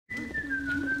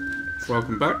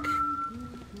Welcome back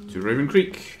to Raven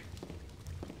Creek.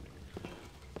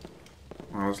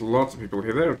 Well, there's lots of people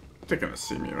here. They're gonna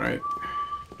see me, right?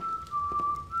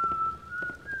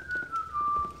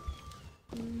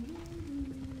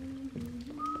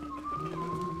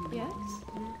 Yes?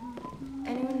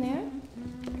 Anyone there?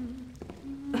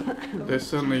 There's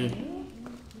certainly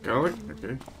garlic.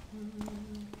 Okay.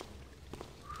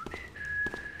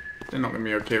 They're not gonna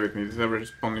be okay with me. They're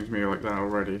responding to me like that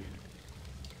already.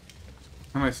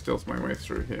 Can I stealth my way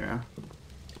through here?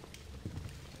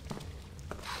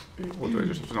 Or do I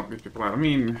just knock these people out? I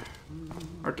mean,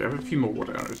 okay, I have a few more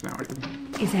water arrows now.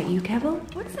 Is that you, Kevel?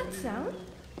 What's that sound?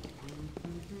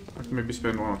 I can maybe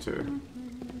spend one or two.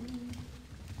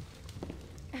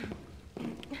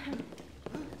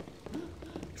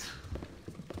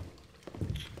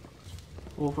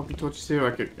 Or floppy torches here.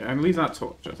 I could and leave that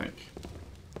torch, I think.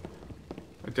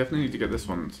 I definitely need to get this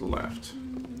one to the left.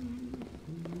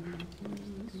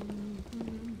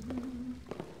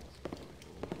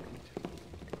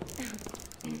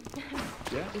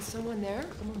 Yeah, Is someone there?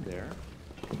 someone there.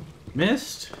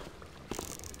 Missed?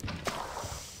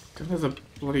 God, there's a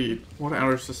bloody water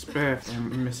arrows to spare for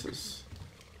misses.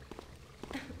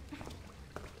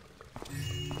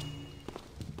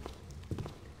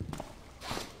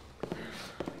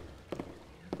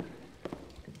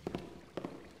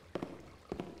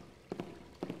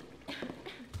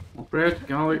 Bread,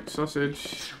 garlic,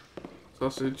 sausage.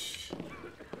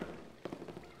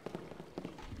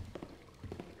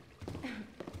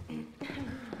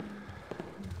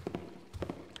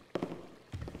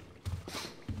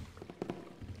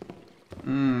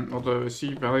 Although I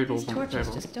see valuables These on the torches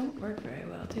table. just don't work very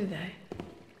well, do they?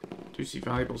 Do see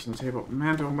valuables on the table.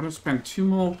 Man, do I want to spend 2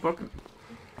 more fucking...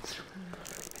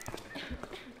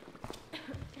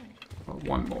 Well,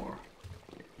 1 more.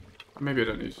 Maybe I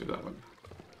don't need to do that one.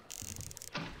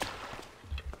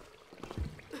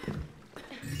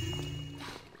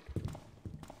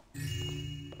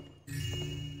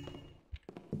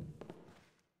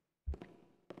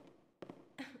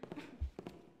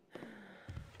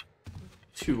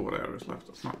 Two water arrows left,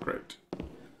 that's not great.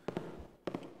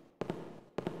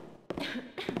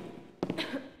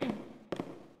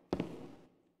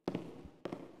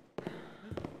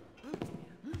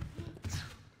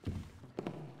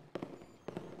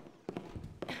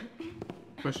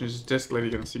 Question is this lady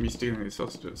gonna see me stealing these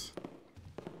sausages?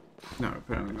 No,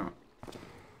 apparently not.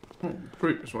 Oh,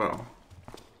 fruit as well.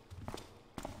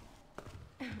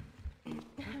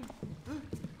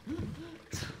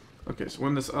 Okay, so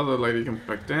when this other lady comes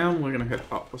back down, we're gonna head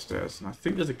up the stairs. And I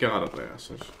think there's a guard up there,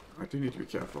 so I do need to be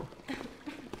careful.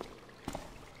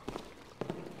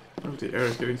 Oh, the air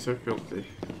is getting so filthy.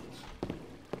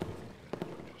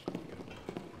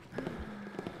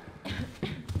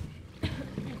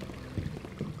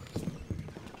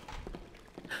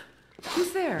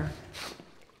 Who's there?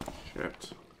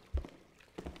 Shit.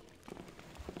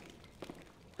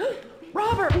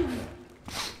 Robert!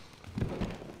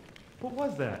 What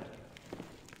was that?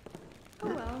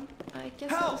 Oh well, I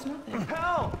guess that was nothing.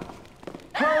 Help!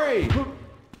 Hurry!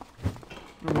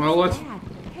 Well, let's...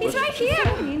 He's right here!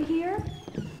 In here?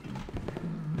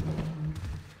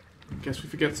 Guess we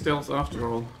forget stealth after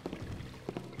all.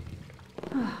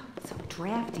 So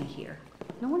drafty here.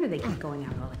 No wonder they keep going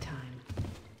out all the time.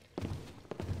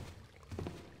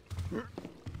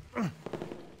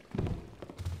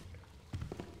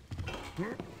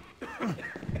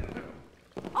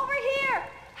 Over here!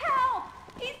 Help!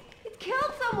 He's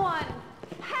killed someone!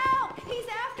 Help! He's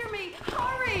after me!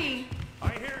 Hurry! I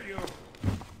hear you.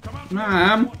 Come out.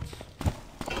 Ma'am!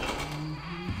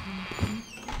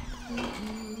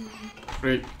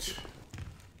 Great.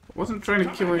 I wasn't trying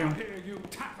to kill you. Here, you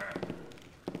tapper.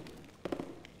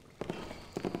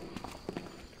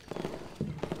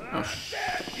 Oh,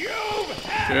 You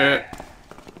shit.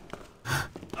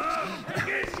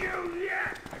 Against you,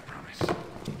 yeah. I promise.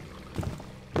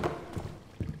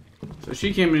 So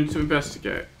she came in to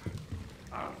investigate.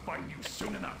 I'll find you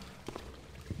soon enough.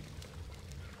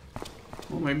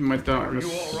 Well, maybe my Are darkness...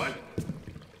 you all right?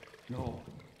 No,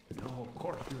 of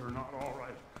course you're not all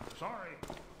right. Sorry.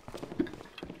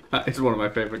 That is one of my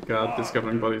favorite cards,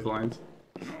 discovering bodies lines.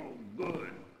 No good.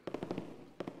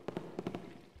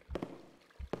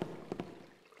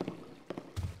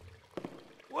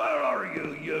 Where are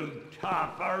you, you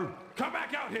tapper? Come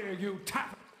back out here, you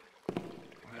tapper.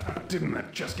 Didn't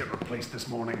that just get replaced this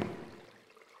morning?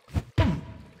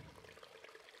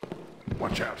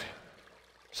 Watch out.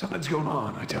 Something's going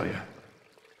on, I tell you.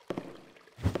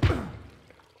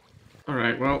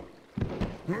 Alright, well...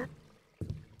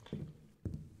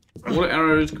 Water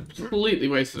arrows completely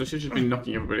wasted. I should have been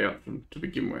knocking everybody out to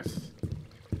begin with.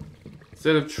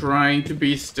 Instead of trying to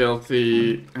be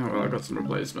stealthy... Oh, well, I got some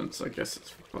replacements. I guess it's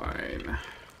fine.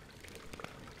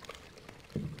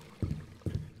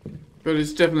 But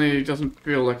it definitely doesn't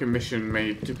feel like a mission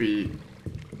made to be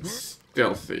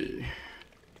stealthy.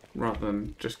 Rather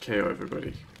than just KO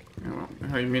everybody. Oh, well,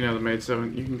 how you mean now the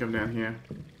maidservant? You can come down here.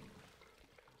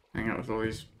 Hang out with all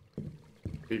these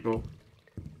people.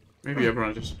 Maybe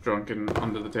everyone's just drunk and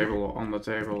under the table or on the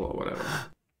table or whatever.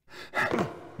 I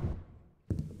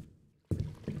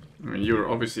mean, you were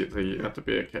obviously at the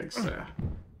beer kegs there.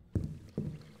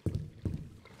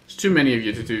 There's too many of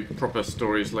you to do proper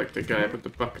stories like the guy with the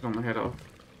bucket on the head of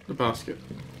the basket.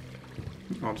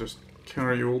 I'll just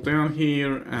carry you all down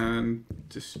here and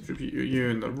distribute you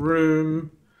in the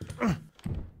room.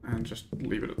 And just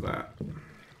leave it at that.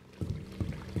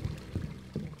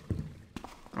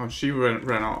 Oh, she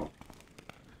ran off.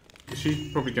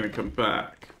 She's probably going to come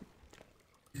back.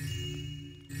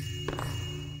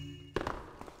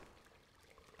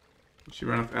 She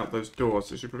ran off out those doors,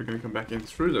 so she's probably going to come back in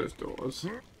through those doors.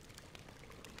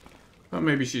 Or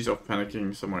maybe she's off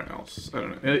panicking somewhere else. I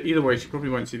don't know. Either way, she probably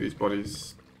won't see these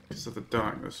bodies because of the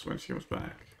darkness when she comes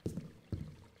back.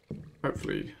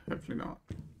 Hopefully not.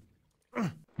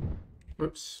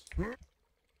 Whoops.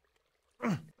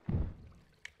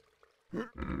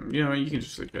 You know, you can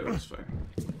just sleep here, that's fine.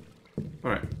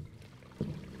 Alright.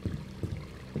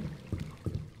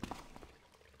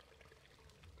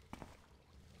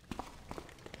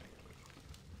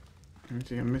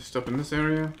 Anything I missed up in this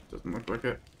area? Doesn't look like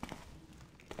it.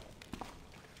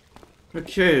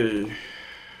 Okay.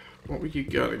 What were you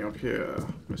guarding up here,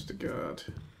 Mr. Guard?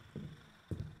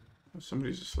 Oh,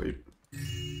 somebody's asleep.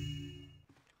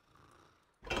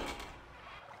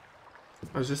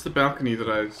 Oh, is this the balcony that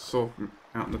I saw from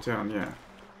out in the town? Yeah.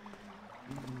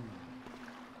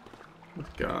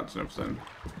 With guards and everything.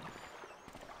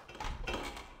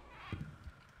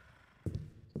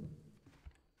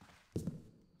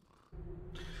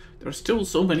 There are still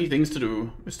so many things to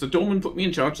do. Mr. Dorman put me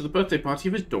in charge of the birthday party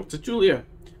of his daughter, Julia.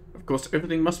 Of course,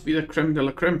 everything must be the creme de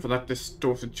la creme for that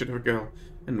distorted shit of a girl.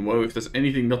 And whoa, if there's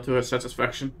anything not to her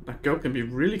satisfaction, that girl can be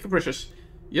really capricious.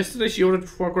 Yesterday she ordered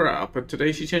foie gras, but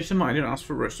today she changed her mind and asked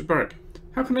for roasted burrick.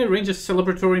 How can I arrange a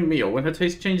celebratory meal when her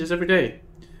taste changes every day?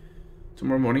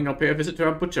 Tomorrow morning I'll pay a visit to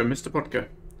our butcher, Mr. Potka.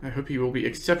 I hope he will be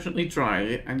exceptionally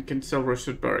dry and can sell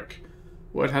roasted burrick.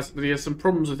 Word has it that he has some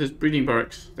problems with his breeding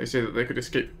barracks. They say that they could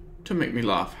escape. To make me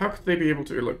laugh, how could they be able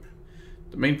to elope?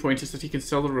 The main point is that he can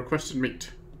sell the requested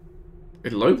meat.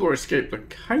 Elope or escape? They're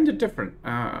kind of different.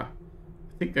 I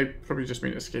think they probably just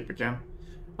mean escape again.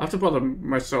 I'll have to bother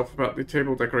myself about the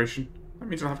table decoration. That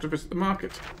means I'll have to visit the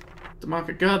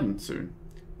market garden soon.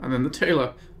 And then the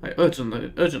tailor. I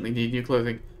urgently need new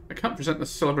clothing. I can't present the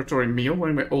celebratory meal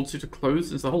wearing my old suit of clothes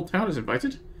since the whole town is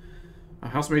invited. Our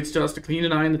housemaid still has to clean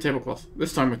an eye in the tablecloth,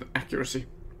 this time with accuracy.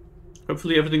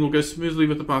 Hopefully everything will go smoothly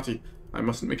with the party. I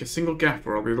mustn't make a single gaffe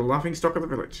or I'll be the laughingstock of the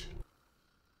village.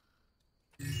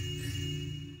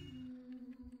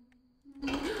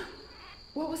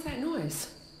 What was that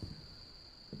noise?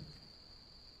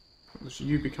 It was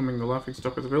you becoming the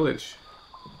laughingstock of the village.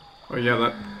 Oh yeah,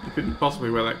 that you couldn't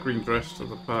possibly wear that green dress to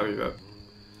the party.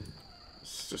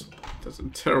 That's a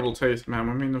terrible taste, ma'am.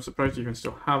 I mean, I'm surprised you can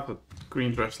still have a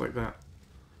green dress like that.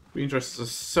 Green dresses are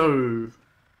so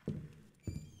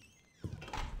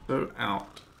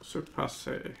out, so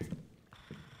passé.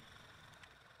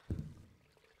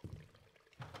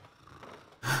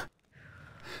 I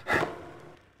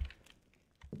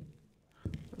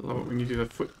love it when you do the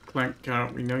foot plank,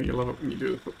 Garrett. We know you love it when you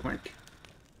do the foot plank.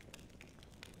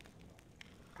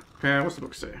 Okay, what's the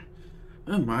book say?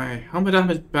 Oh my, how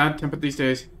Madame is bad-tempered these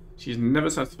days. She's never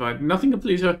satisfied. Nothing can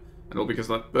please her, and all because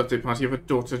of that birthday party of her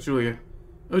daughter, Julia.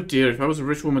 Oh dear, if I was a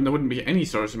rich woman, there wouldn't be any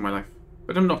sorrows in my life.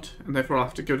 But I'm not, and therefore I'll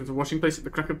have to go to the washing place at the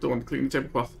crack of dawn to clean the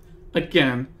tablecloth.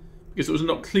 Again, because it was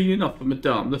not clean enough for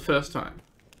Madame the first time.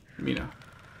 Mina.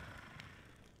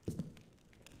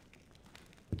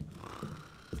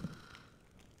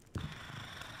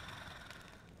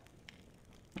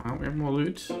 Well, we have more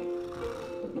loot.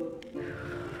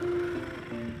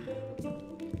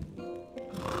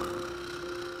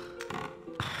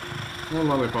 More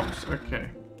lollipops, okay.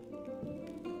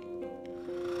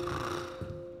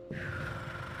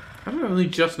 I don't only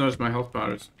just noticed my health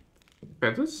bar is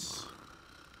feathers.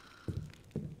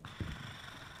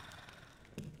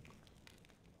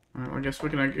 Well, I guess we're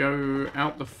gonna go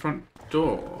out the front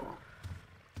door.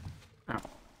 Out.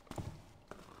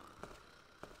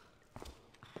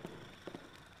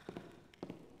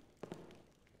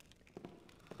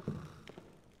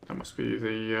 Come must be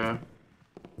the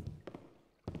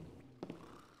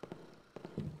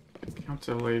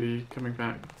counter lady coming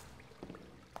back.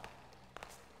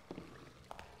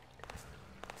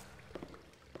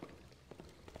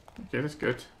 Okay, that's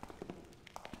good.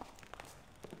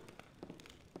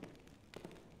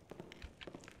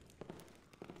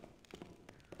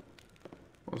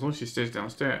 Well, as long as she stays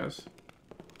downstairs.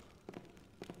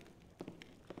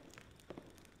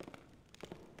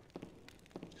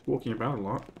 She's walking about a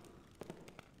lot.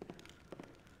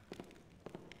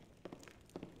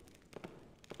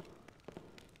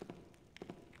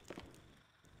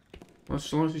 Well,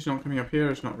 as long as she's not coming up here,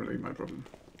 it's not really my problem.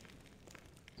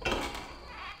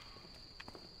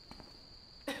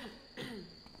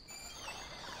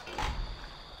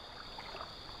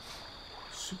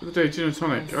 Super the day gin and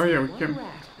tonic. Oh yeah, we came.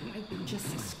 Rat. I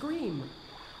just scream.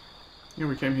 Yeah,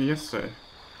 we came here yesterday.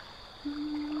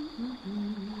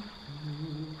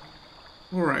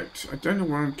 Alright, I don't know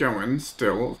where I'm going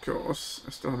still, of course.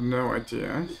 I still have no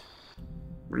idea.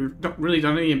 We've not really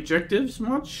done any objectives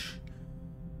much.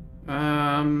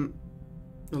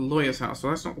 The lawyer's house.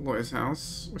 Well, that's not the lawyer's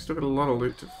house. We still got a lot of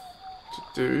loot to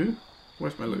do.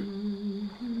 Where's my loot?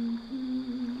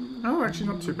 Oh, actually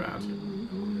not too bad.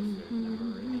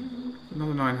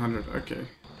 Another 900, okay.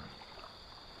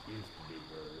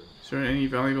 Is there any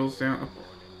valuables down up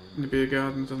in the beer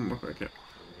garden? Doesn't look like it.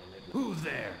 Who's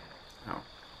there? Ow.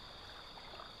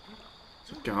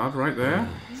 There's a guard right there.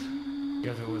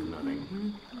 Guess it was nothing.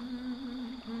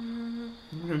 What am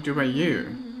I going to do about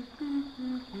you?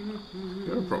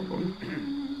 You're a problem.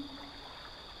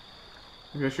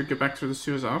 Maybe I should get back through the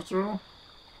sewers after all?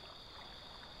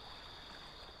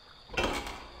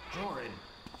 Jordan,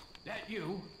 that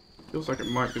you? Feels like it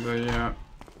might be the,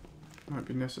 might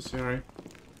be necessary.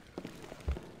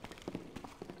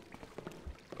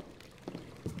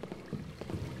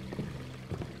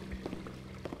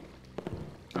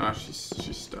 Ah,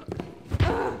 she's stuck.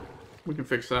 We can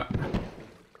fix that.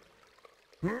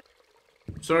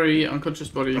 Sorry, unconscious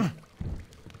body.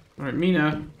 Alright,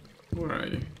 Mina, where are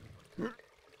you? I'm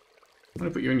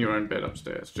gonna put you in your own bed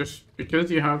upstairs. Just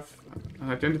because you have an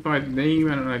identified name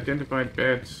and an identified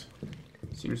bed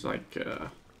seems like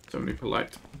somebody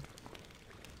polite.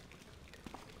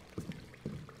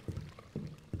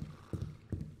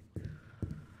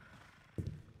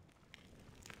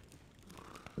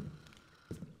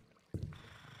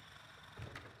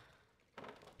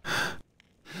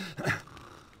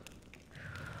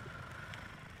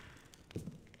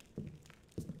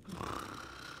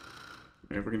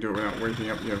 If we can do it without waking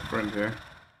up your friend here.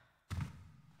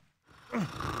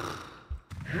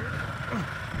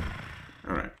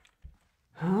 Alright.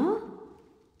 Huh?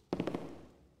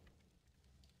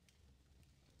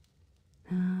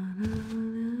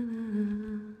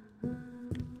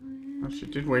 Well, she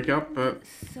did wake up, but...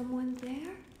 Someone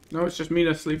there? No, it's just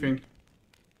Mina sleeping.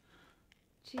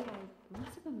 Gee, I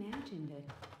must have imagined it.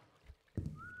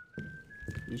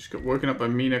 You just got woken up by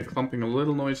Mina clumping a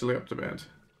little noisily up to bed.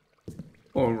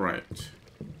 Alright.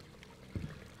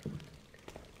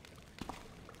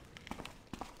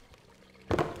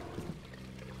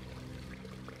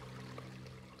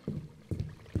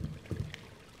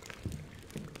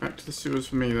 Back to the sewers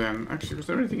for me then. Actually, was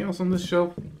there anything else on this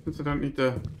shelf? Since I don't need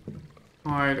to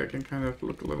hide, I can kind of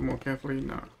look a little more carefully.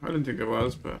 No, I didn't think there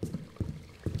was, but there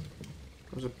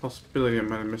was a possibility I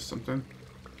might have missed something.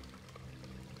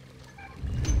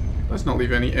 Let's not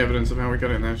leave any evidence of how we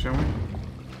got in there, shall we?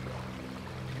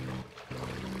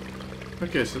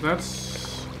 Okay, so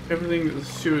that's everything that the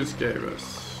sewers gave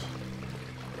us.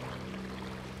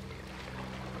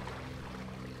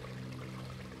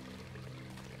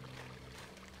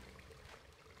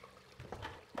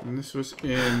 And this was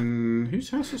in... whose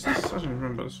house is this? I don't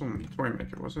remember. This one,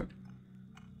 Toymaker, was it?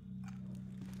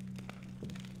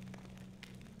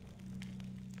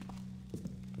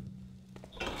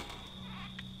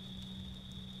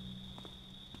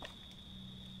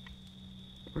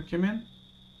 Where came in?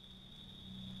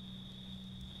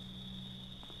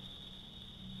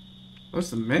 What's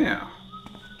the mayor?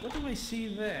 What do I see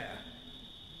there?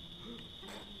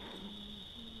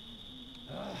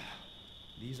 Ugh,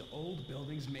 these old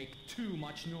buildings make too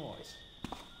much noise.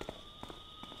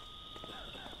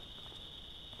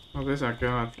 Oh, there's our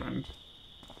guard friend.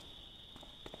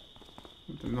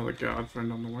 With another guard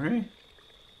friend on the way.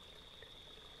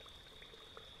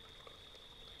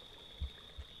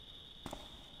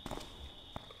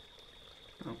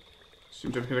 Oh,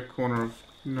 seems to have hit a corner of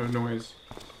no noise.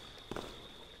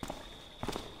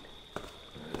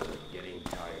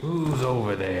 Who's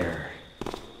over there?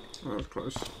 Oh, that was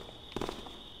close.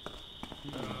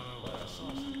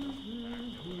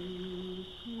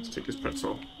 Just take his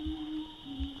pretzel.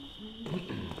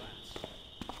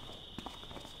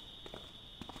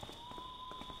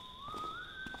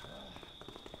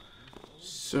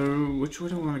 So, which way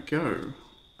do I want to go?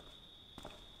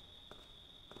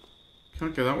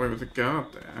 Can't go that way with the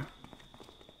guard there.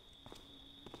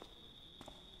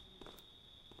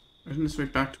 Isn't this way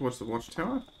back towards the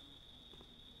watchtower?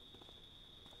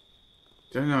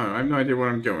 Don't know. I have no idea where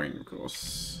I'm going, of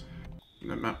course.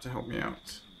 No map to help me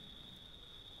out.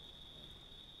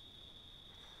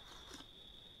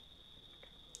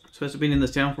 Supposed to have been in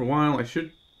this town for a while. I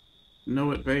should know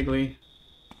it vaguely.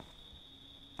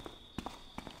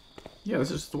 Yeah, this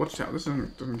is the watchtower. This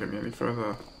doesn't get me any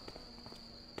further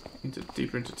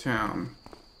deeper into town.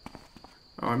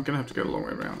 Oh, I'm gonna have to go a long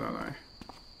way around, aren't I?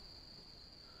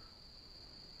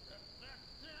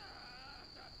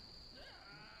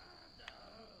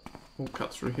 We'll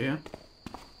cut through here.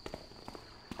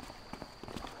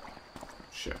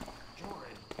 Shit.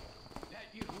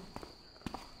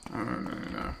 Oh,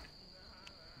 no.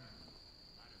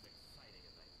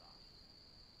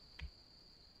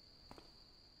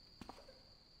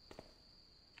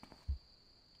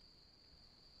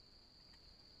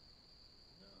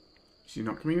 Is he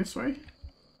not coming this way?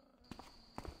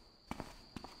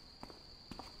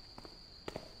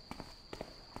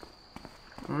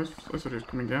 Oh, I thought he was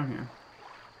coming down here.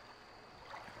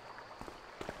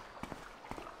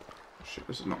 Shit,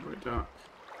 this is not very dark.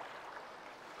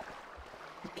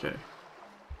 Okay.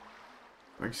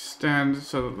 I stand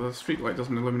so that the street light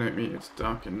doesn't illuminate me, it's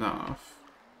dark enough.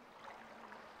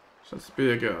 So that's the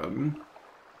beer garden.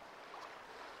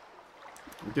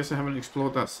 I guess I haven't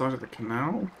explored that side of the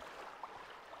canal.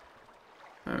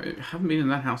 I haven't been in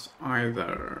that house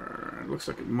either. It looks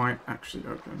like it might actually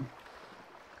open.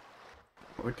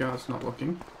 Well, the guard's not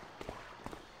looking.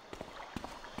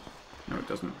 No, it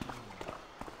doesn't.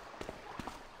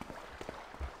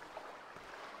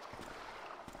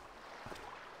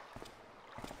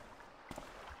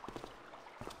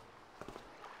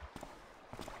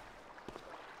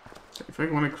 So if I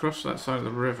want to cross that side of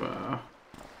the river...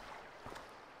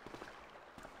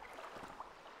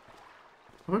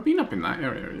 Have I been up in that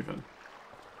area even?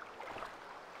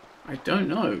 I don't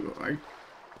know. It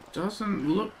doesn't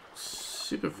look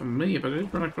super familiar, but I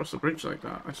did run across the bridge like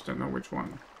that. I just don't know which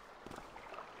one.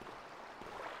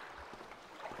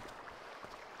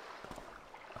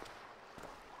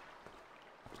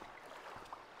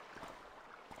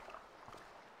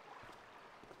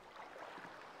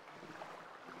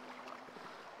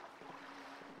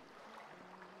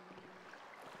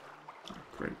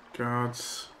 Great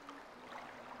guards.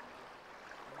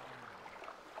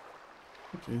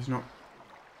 Okay, he's not...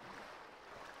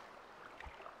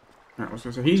 I was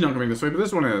going to say, he's not coming this way, but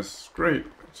this one is. Great.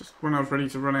 Just when I was ready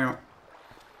to run out,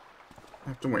 I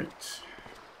have to wait.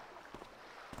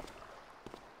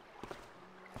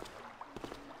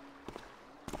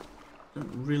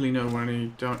 Don't really know where any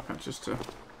dark patches to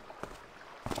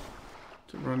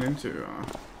run into are.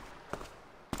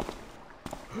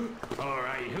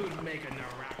 Alright, who's making the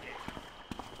racket?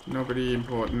 Nobody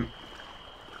important.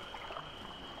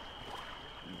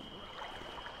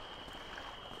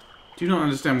 Do not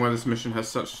understand why this mission has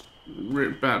such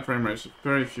bad frame rates.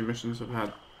 Very few missions have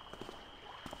had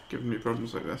given me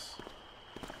problems like this.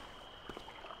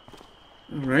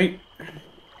 Alright.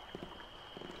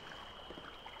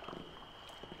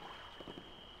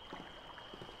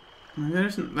 There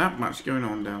isn't that much going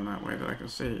on down that way that I can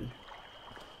see.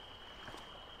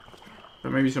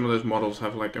 But maybe some of those models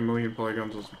have like 1,000,000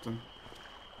 polygons or something.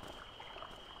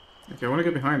 Okay, I want to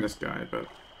go behind this guy, but...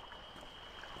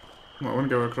 Well, I want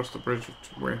to go across the bridge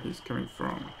to where he's coming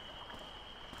from.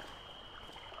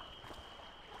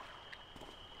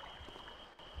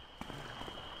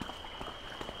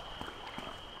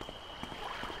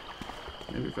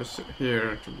 Maybe if I sit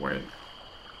here to wait.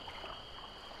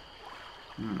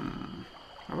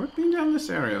 Have I been down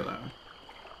this area though?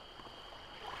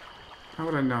 How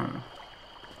would I know?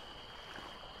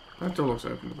 That door looks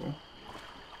openable.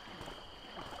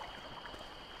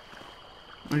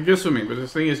 I guess for me, but the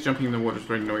thing is, jumping in the water is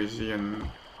very noisy, and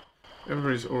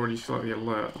everybody's already slightly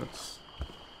alert. That's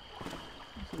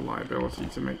a liability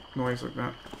to make noise like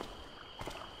that.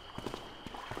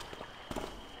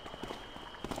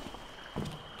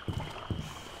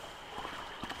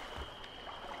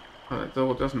 Oh, that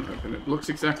door doesn't open. It looks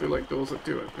exactly like doors that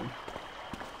do open.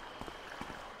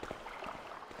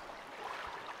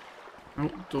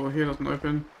 Oh, door here doesn't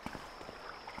open.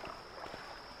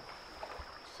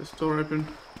 Is this door open?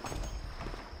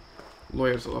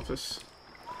 Lawyer's office.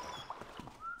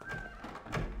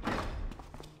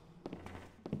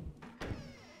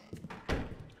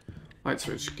 Light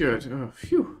switch, good. Oh,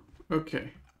 phew.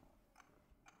 Okay.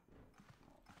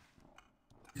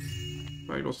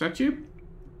 Valuable statue.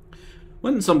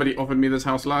 When somebody offered me this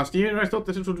house last year, I thought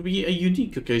that it would be a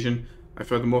unique occasion. I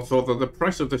furthermore thought that the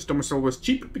price of this domicile was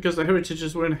cheap because the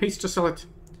Heritages were in haste to sell it.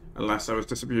 Alas, I was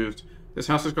disabused. This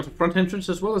house has got a front entrance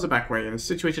as well as a back way and is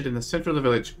situated in the centre of the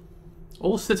village.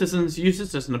 All citizens use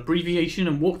it as an abbreviation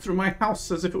and walk through my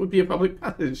house as if it would be a public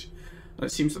passage. And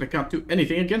it seems that I can't do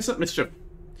anything against that mischief.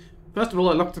 First of all,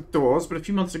 I locked the doors, but a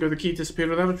few months ago the key disappeared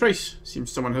without a trace. Seems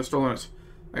someone has stolen it.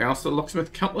 I asked the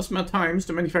locksmith countless times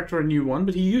to manufacture a new one,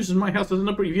 but he uses my house as an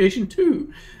abbreviation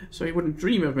too, so he wouldn't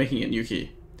dream of making a new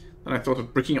key. Then I thought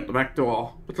of bricking up the back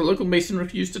door, but the local mason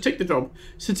refused to take the job,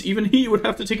 since even he would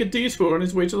have to take a detour on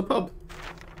his way to the pub.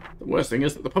 The worst thing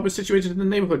is that the pub is situated in the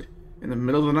neighbourhood. In the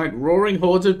middle of the night, roaring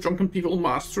hordes of drunken people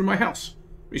marched through my house.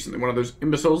 Recently, one of those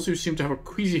imbeciles who seemed to have a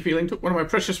queasy feeling took one of my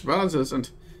precious vases and...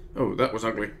 oh, that was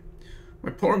ugly. My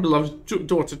poor and beloved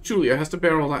daughter, Julia, has to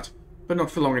bear all that. But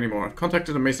not for long anymore. I've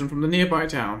contacted a mason from the nearby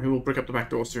town who will brick up the back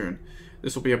door soon.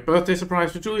 This will be a birthday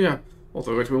surprise for Julia,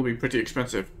 although it will be pretty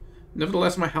expensive.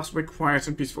 Nevertheless, my house will be quiet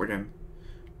and peaceful again.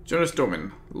 Jonas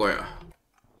Domin, lawyer.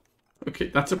 Okay,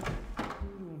 that's a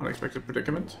unexpected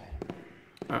predicament.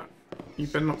 You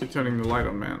better not be turning the light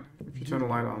on, man. If you turn the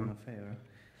light on...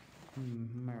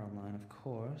 Marilyn, of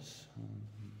course.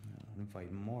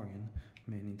 Invite Morgan.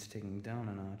 Maybe needs taking down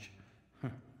a notch. Huh.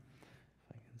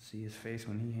 If I can see his face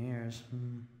when he hears.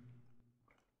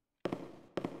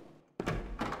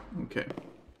 Okay.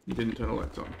 You didn't turn the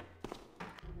lights on.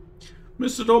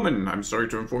 Mr. Dorman, I'm sorry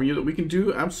to inform you that we can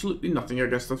do absolutely nothing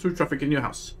against the through traffic in your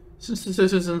house. Since the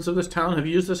citizens of this town have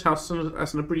used this house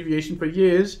as an abbreviation for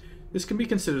years, this can be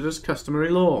considered as customary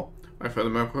law. I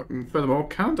furthermore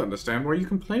can't understand why you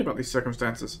complain about these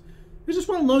circumstances. It is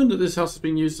well known that this house has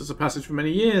been used as a passage for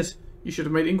many years. You should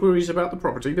have made inquiries about the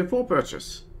property before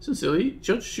purchase. Sincerely,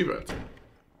 Judge Schubert.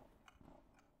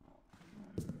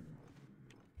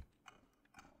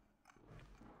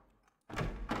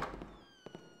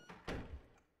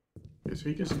 Okay, so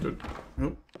he gets into...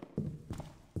 nope.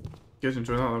 Gets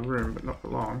into another room, but not for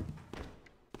long.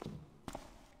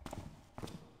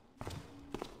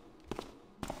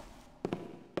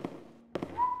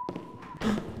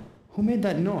 Who made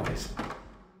that noise?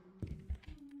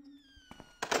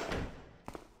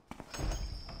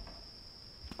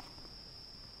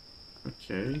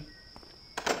 Okay.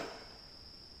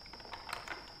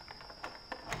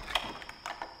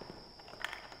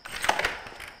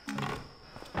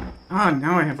 Ah,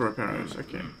 now I have repairs.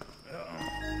 Okay.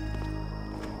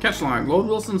 Catchline. Lord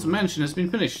Wilson's mansion has been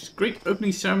finished. Great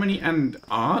opening ceremony and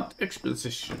art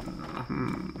exposition.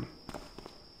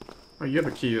 Oh, you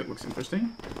have a key that looks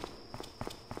interesting.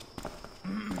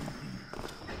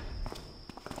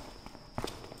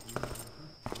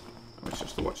 Oh, it's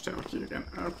just the watchtower key again.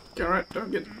 Oh, Garrett,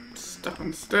 don't get stuck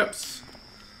on steps.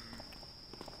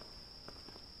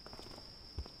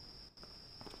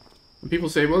 And people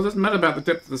say, well, it doesn't matter about the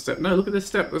depth of the step. No, look at this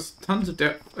step. There's tons of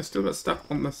depth. I still got stuck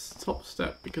on the top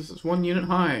step because it's 1 unit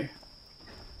high.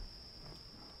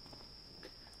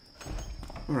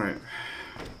 Alright.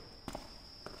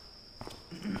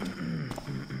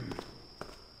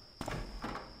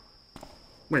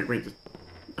 Wait.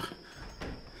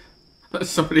 That's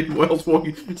somebody else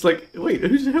walking. It's like, wait,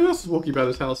 who else is walking about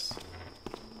his house?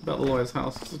 About the lawyer's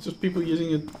house? It's just people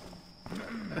using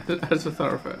it as a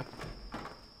thoroughfare.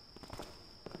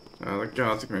 The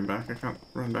guards are coming back. I can't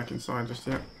run back inside just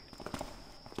yet.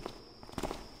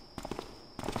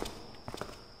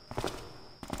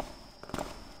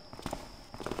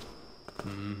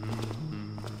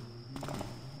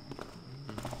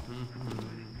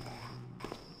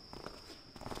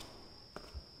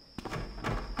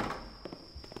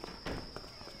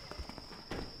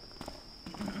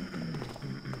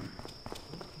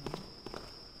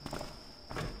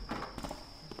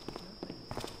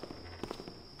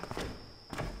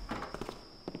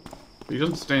 He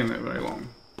doesn't stay in there very long.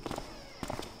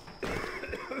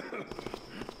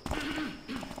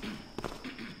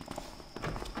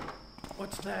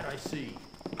 What's that I see?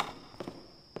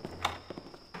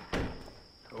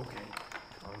 Okay,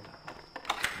 calm down.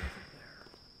 Nothing there.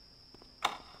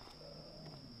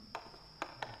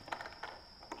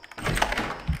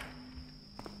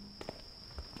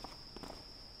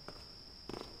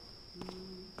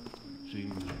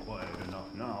 Seems quiet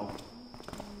enough now.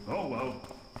 Oh well.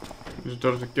 There's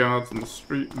dotted guards on the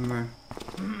street in there.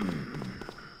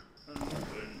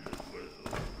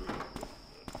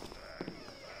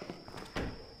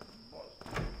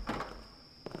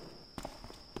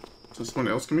 Is there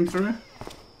someone else coming through?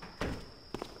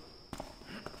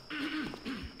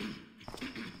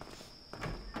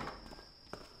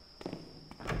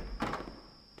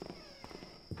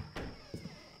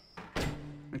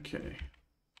 Okay.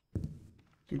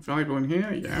 Anything valuable in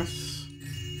here? Yes.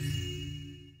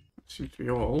 That seems to be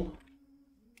all.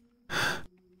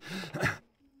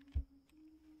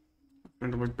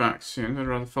 Friend will be back soon. I'd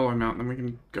rather follow him out, and then we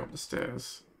can go up the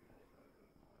stairs.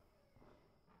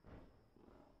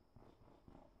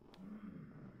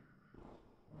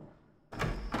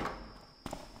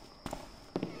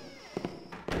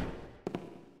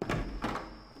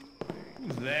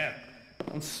 Who's there?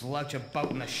 Don't slouch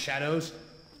about in the shadows.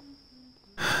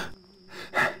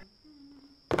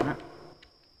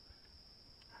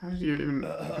 How did you even...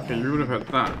 Okay, you would have heard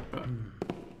that, but...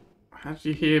 How did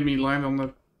you hear me lying on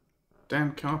the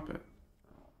damn carpet?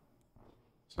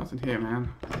 There's nothing here,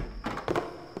 man.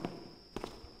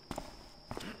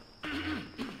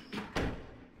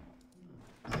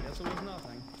 Guess it was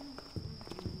nothing.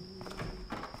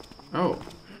 Oh.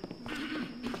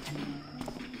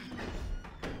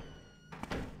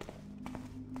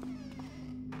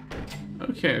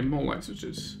 Okay, more light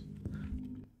switches.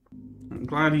 I'm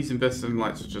glad he's invested in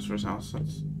light switches for his house. That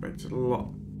makes it a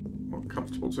lot more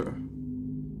comfortable to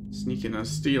sneak in and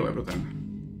steal everything.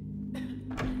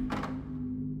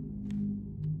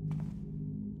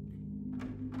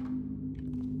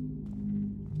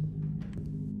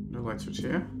 No light switch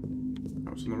here.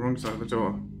 That was on the wrong side of the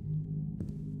door.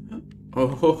 Oh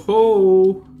ho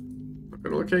ho! Look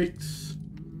at all the cakes.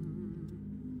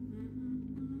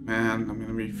 Man, I'm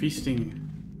gonna be feasting.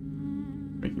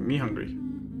 Making me hungry.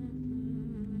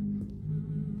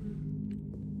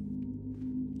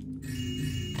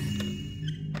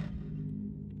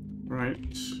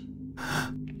 Right. Is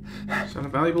that a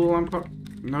valuable alarm clock?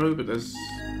 No, but there's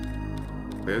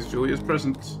Julia's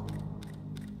present.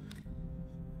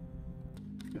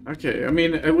 Okay, I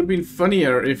mean, it would have been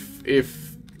funnier if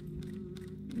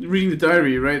reading the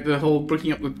diary, right, the whole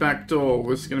breaking up the back door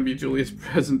was going to be Julia's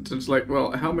present. It's like,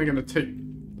 well, how am I going to take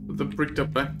the bricked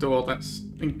up back door? That's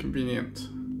inconvenient.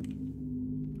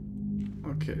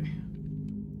 Okay.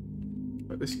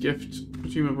 But this gift,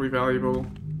 presumably valuable.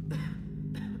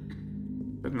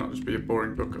 Better not just be a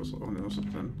boring book or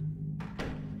something. I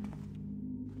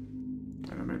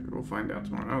don't know, maybe we'll find out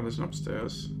tomorrow. Oh, there's an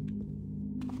upstairs.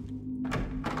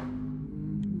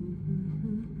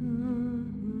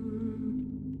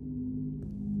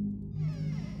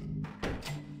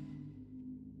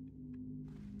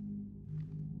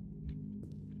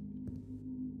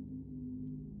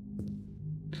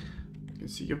 I can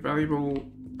see your valuable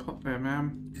pot there,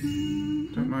 ma'am.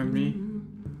 Don't mind me.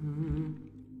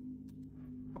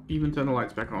 I'll even turn the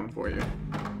lights back on for you,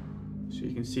 so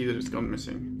you can see that it's gone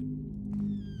missing.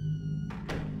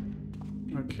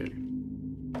 Okay.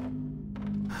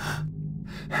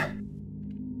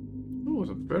 Oh,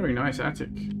 it's a very nice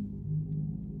attic.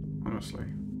 Honestly.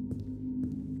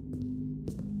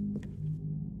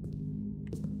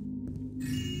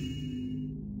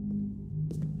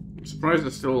 I'm surprised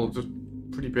there's still just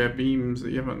pretty bare beams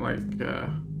that you haven't, like,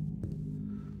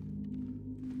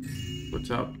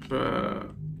 put up a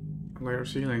layer of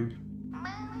ceiling.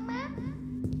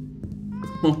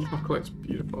 More chocolate's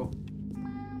beautiful.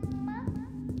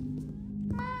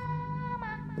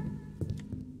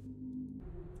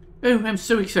 Oh, I'm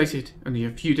so excited. Only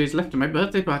a few days left to my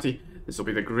birthday party. This will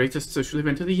be the greatest social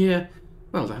event of the year.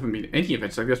 Well, there haven't been any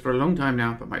events like this for a long time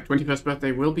now, but my 21st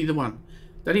birthday will be the one.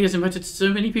 Daddy has invited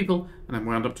so many people, and I'm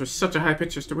wound up to such a high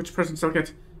pitch as to which presents I'll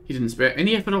get. He didn't spare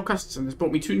any effort or costs, and has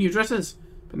bought me 2 new dresses.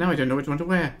 But now I don't know which one to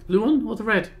wear. The blue one or the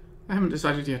red? I haven't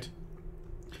decided yet.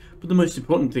 But the most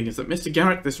important thing is that Mr.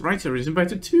 Garrett, this writer, is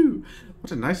invited too.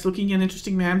 What a nice-looking and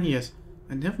interesting man he is.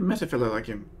 I never met a fellow like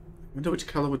him. I wonder which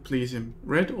colour would please him,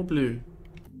 red or blue?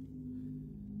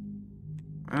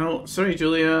 Well, sorry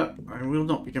Julia, I will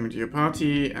not be coming to your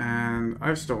party, and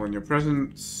I've stolen your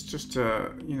presents, just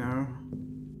to, you know...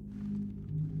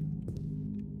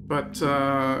 But,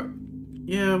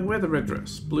 yeah, wear the red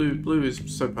dress. Blue is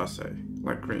so passé,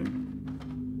 like green.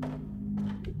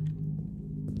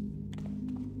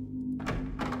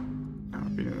 Now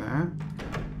I've been in there.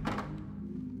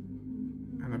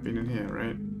 And I've been in here,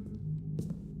 right?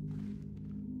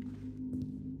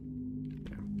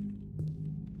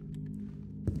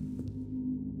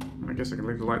 I guess I can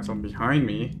leave the lights on behind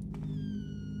me.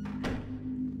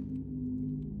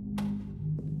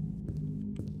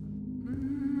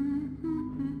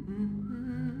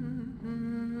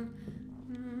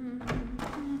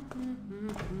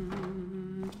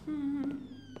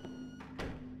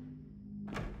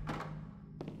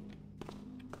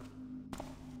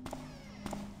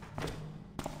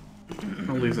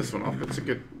 I'll leave this one off. It's a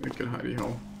good hidey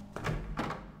hole.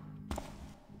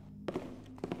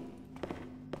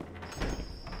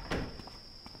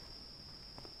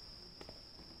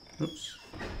 Oops.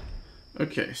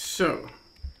 Okay, so...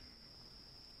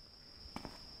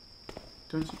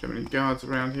 don't seem to have any guards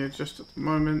around here just at the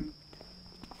moment.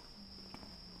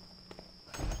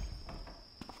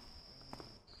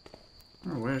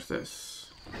 Oh, where's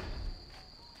this?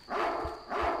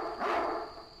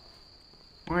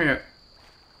 Wyatt.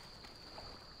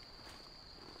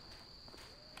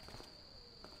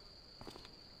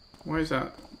 Why is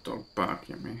that dog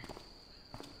barking at me?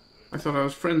 I thought I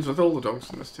was friends with all the dogs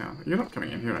in this town. You're not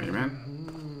coming in here, are you, man?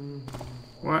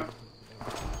 What?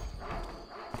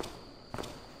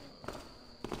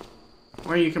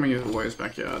 Why are you coming into the lawyer's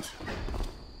backyard?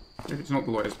 If it's not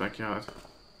the lawyer's backyard.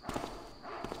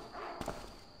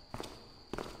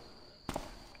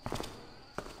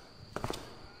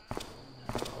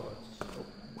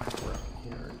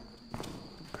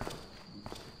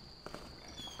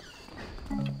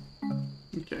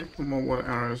 Okay, one more water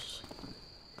arrows.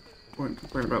 Won't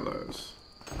complain about those.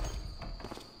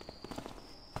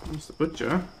 There's the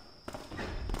butcher.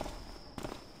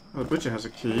 Oh, the butcher has a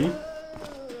key.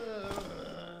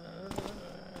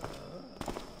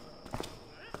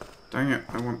 Dang it,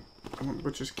 I want the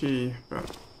butcher's key,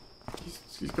 but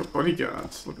he's got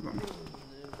bodyguards, look at them.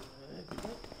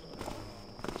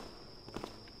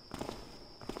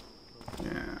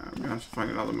 Yeah, I'm gonna have to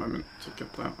find another moment to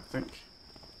get that, I think.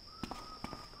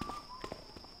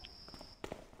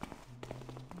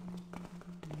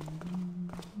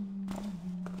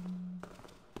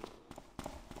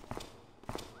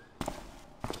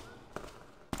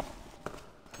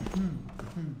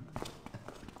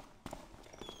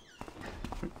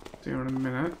 There in a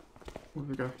minute. What have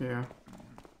we got here?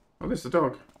 Oh, there's the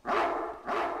dog.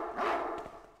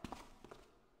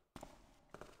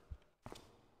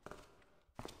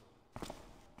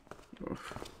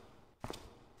 Oof.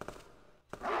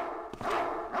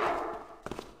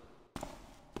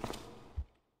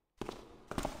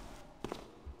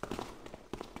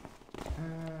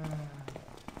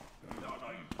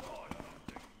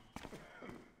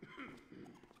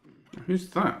 Who's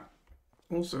that?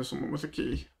 Also someone with a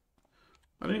key.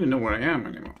 I don't even know where I am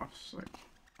anymore. It's like...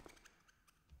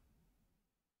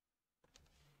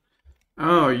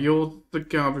 oh, you're the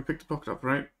guard we picked the pocket up,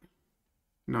 right?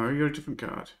 No, you're a different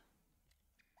guard.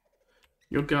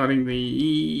 You're guarding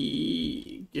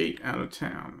the gate out of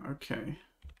town. Okay.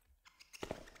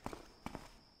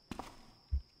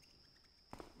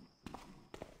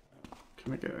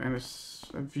 Can I get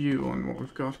a view on what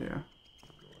we've got here?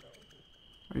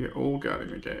 Oh, you're all guarding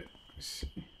the gate. I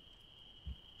see.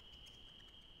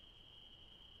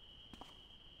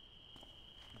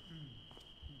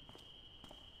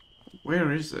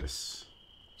 Where is this?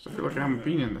 I feel like I haven't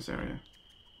been in this area.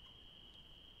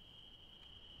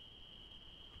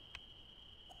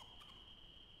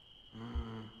 Do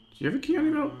you have a key on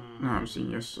your belt? No, I'm seeing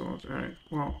your sword. Alright,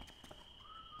 well.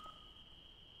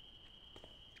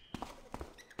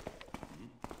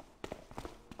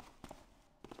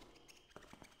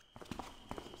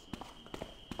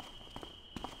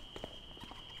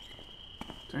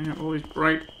 Dang it, all these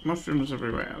bright mushrooms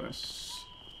everywhere. This.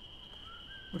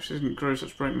 Wish they didn't grow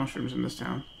such bright mushrooms in this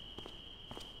town.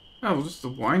 Oh, was this the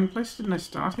wine place? Didn't I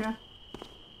start here?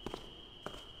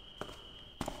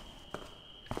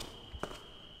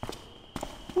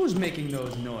 Who's making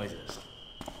those noises?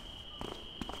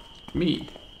 Me.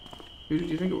 Who did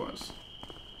you think it was?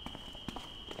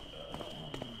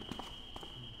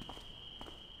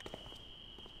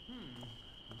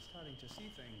 I'm starting to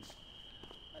see things.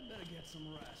 I'd better get some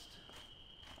rest.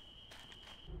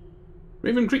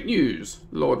 Raven Creek News.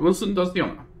 Lord Wilson does the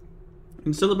honour.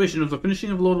 In celebration of the finishing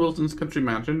of Lord Wilson's country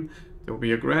mansion, there will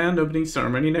be a grand opening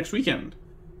ceremony next weekend.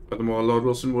 Furthermore, Lord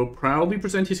Wilson will proudly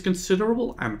present his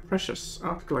considerable and precious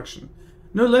art collection.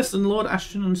 No less than Lord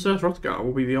Ashton and Sir Hrothgar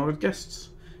will be the honoured guests.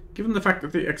 Given the fact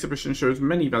that the exhibition shows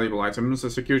many valuable items,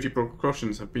 the security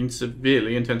precautions have been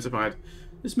severely intensified.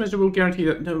 This measure will guarantee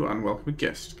that no unwelcome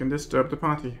guest can disturb the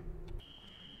party.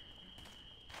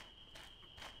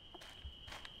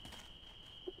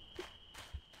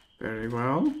 Very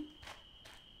well.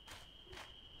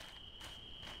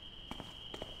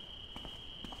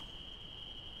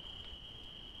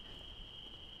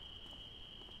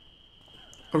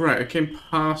 Alright, I came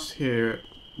past here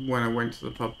when I went to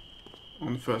the pub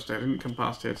on the first day. I didn't come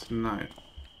past here tonight.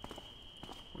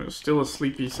 When it was still a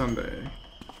sleepy Sunday.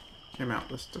 Came out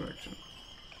this direction.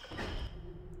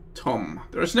 Tom,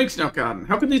 there are snakes in our garden.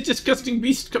 How can these disgusting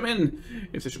beasts come in?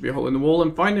 If there should be a hole in the wall,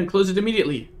 then find and close it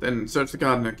immediately. Then search the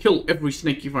garden and kill every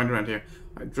snake you find around here.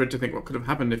 I dread to think what could have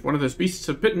happened if one of those beasts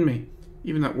had bitten me.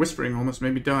 Even that whispering almost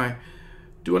made me die.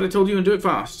 Do what I told you and do it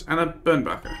fast. Anna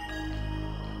Bernbacher.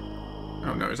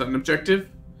 Oh no, is that an objective?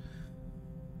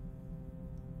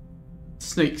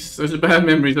 Snakes. Those are bad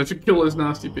memories. I should kill those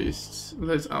nasty beasts.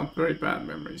 Those are very bad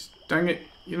memories. Dang it.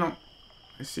 You're not...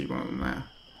 I see one of them there.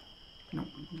 You're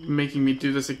not making me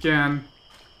do this again.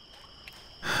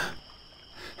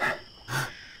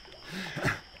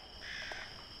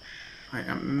 I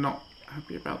am not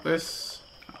happy about this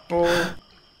at all.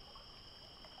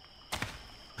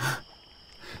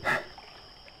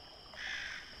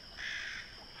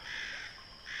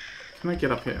 Can I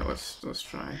get up here? Let's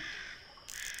try.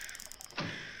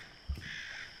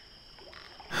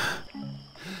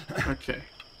 Okay.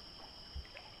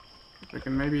 If I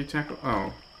can maybe tackle.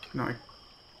 Oh no,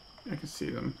 I can see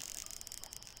them.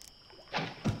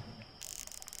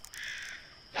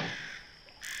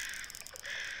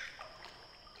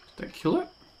 Did I kill it?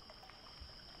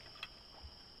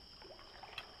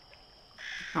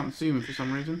 I can't see them for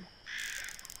some reason.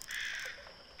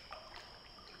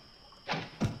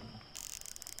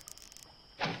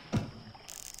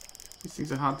 These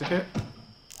things are hard to hit.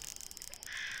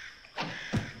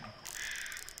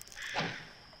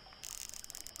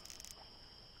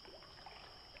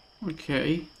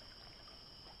 Okay.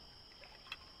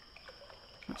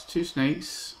 That's 2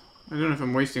 snakes. I don't know if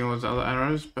I'm wasting all those other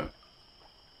arrows, but...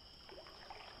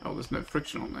 Oh, there's no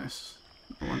friction on this.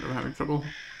 No wonder I'm having trouble.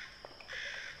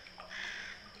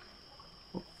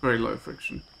 Oh, very low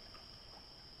friction.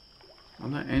 Are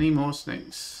there any more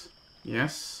snakes?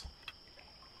 Yes.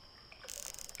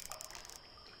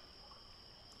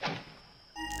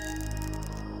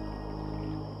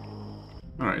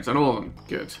 Alright, is that all of them?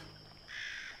 Good.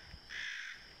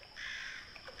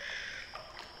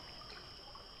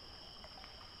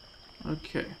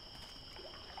 Okay.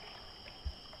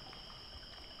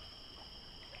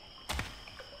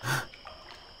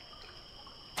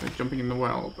 They're jumping in the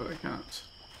well, but I can't.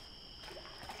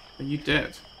 Are you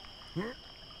dead?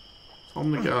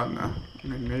 Tom the gardener. I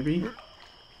mean, maybe?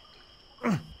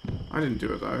 I didn't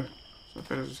do it though, so I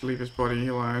better just leave his body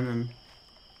alone and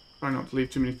try not to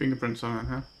leave too many fingerprints on it,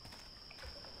 huh?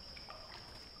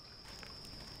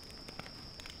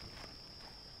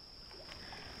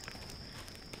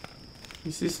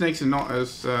 You see, snakes are not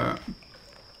as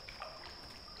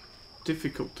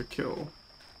difficult to kill.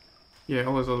 Yeah,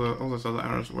 all those other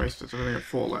arrows are wasted, so I only got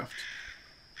 4 left.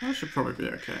 That should probably be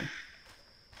okay.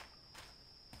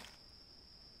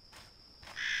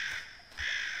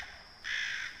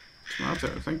 Tomato,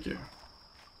 thank you.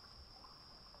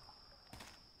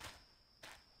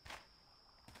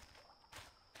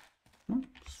 Oh,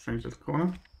 strange little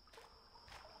corner.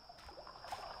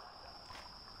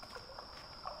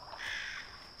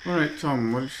 Alright,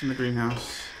 Tom, what is in the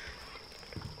greenhouse?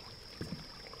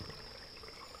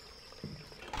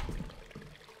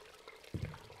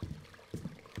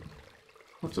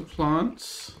 Lots of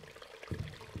plants.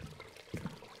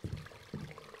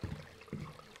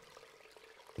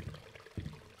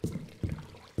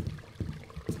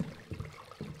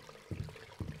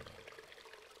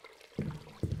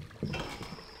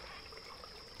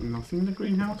 Nothing in the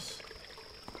greenhouse?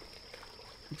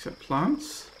 Except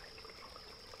plants?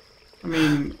 I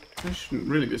mean, that shouldn't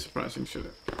really be surprising, should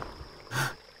it?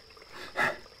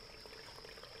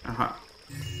 Aha.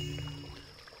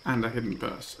 And a hidden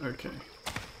purse, okay.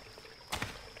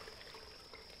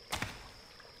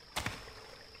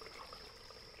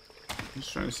 I'm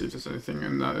just trying to see if there's anything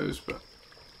in those, but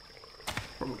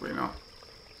probably not.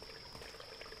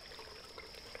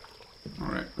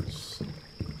 Alright, let's...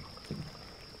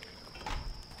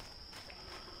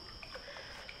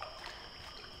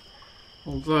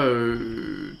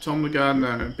 Although, Tom the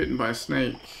gardener bitten by a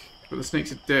snake, but the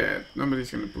snakes are dead,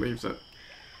 nobody's going to believe that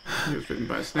he was bitten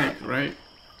by a snake, right?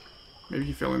 Maybe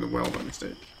he fell in the well by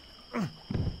mistake. Oh,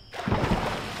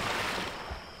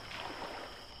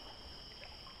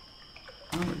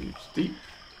 it's deep.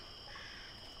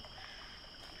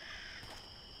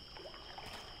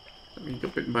 I mean, he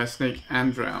got bitten by a snake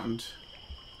and drowned.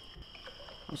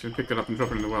 I was going to pick it up and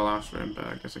drop it in the well after him, but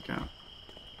I guess I can't.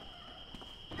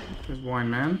 There's Wine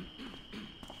Man.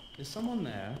 Is someone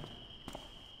there?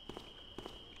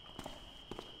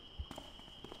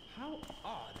 How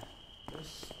odd.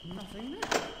 There's nothing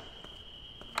there.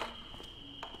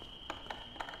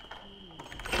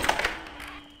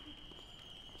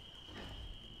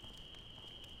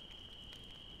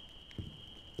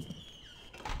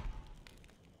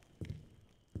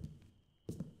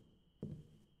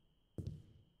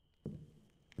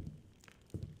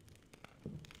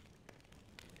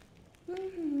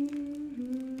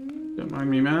 Don't mind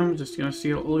me, ma'am. Just gonna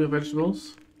steal all your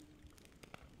vegetables.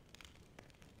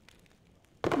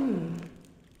 What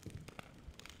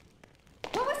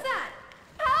was that?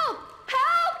 Help!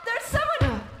 Help! There's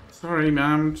someone! Sorry,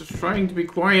 man. I'm just trying to be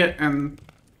quiet and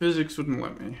physics wouldn't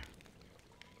let me.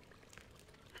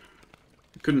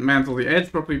 I couldn't mantle the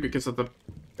edge properly because of the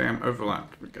damn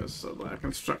overlap, because of the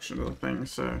construction of the thing,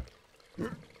 so...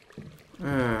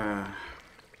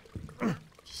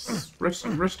 just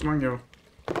rest among your...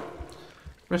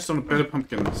 Rest on a bed of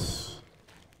pumpkins.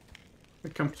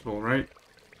 They're comfortable, right?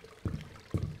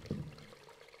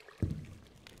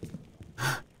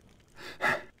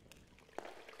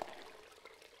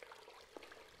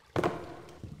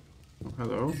 Oh,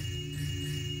 hello.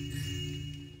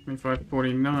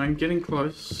 2549, getting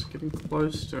close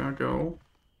to our goal.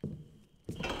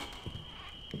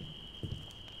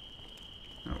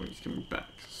 Oh, he's coming back.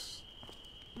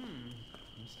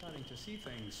 I'm starting to see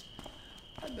things.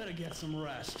 I'd better get some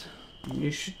rest.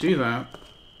 You should do that.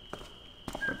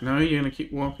 But no, you're gonna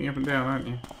keep walking up and down, aren't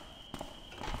you?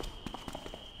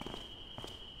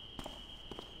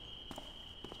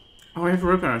 Oh, I have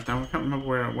rope arrows now. I can't remember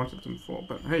where I wanted them for,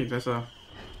 but hey, there's a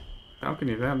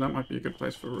balcony there. That might be a good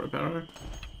place for a rope arrow.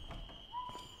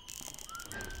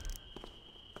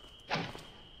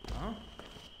 Huh?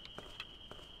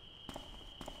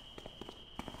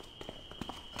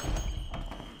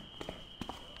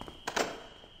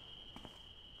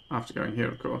 After going here,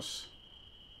 of course.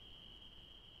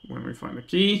 When we find the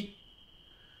key.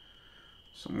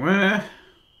 Somewhere.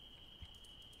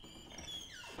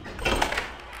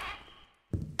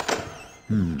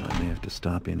 I may have to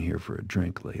stop in here for a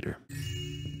drink later.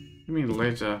 You mean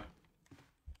later?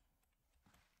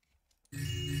 You're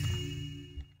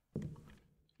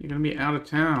gonna be out of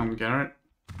town, Garrett.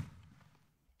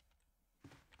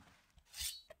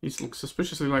 These look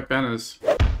suspiciously like banners.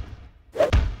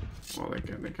 Well, they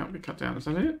can't be cut down. Is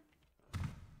that it?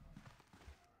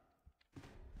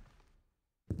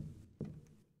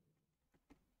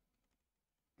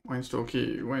 Wayne store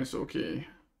key. Wayne store key.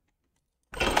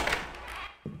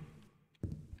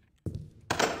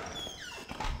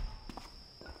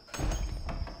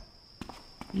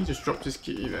 He just dropped his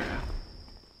key there.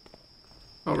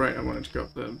 Oh right, I wanted to go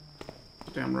up the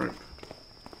damn rope.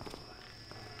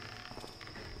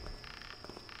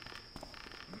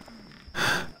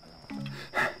 Have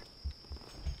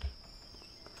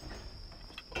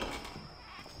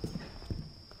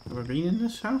I been in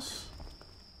this house?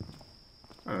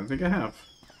 I don't think I have.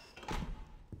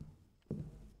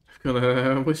 I've got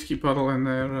a whiskey bottle in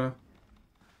there.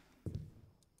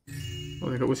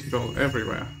 Well, they've got whiskey bottles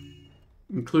everywhere.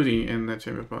 Including in the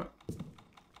chamber pot.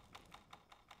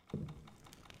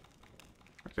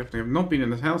 I definitely have not been in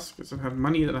this house because I've had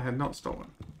money that I had not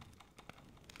stolen.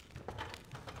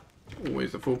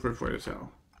 Always the foolproof way to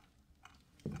tell.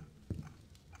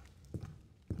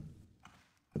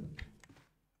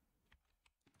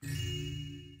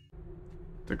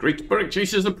 The Great Burrick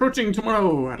Chase is approaching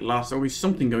tomorrow! At last, always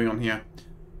something going on here.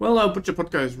 Well, our Butcher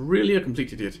Potka is really a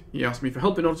complete idiot. He asked me for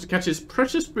help in order to catch his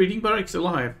precious breeding Burricks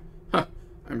alive. Ha!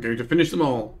 I'm going to finish them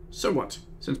all. So what?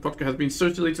 Since Potka has been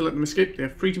so silly to let them escape, they are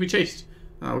free to be chased.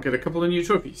 And I'll get a couple of new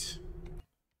trophies.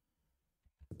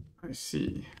 I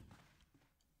see.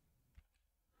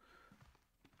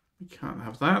 We can't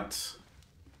have that.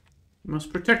 We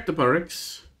must protect the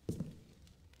Burricks.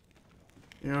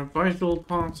 They are vital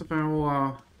parts of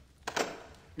our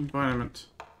environment.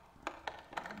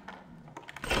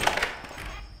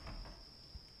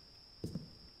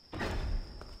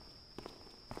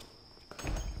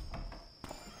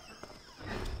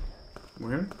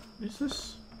 Where is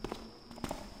this?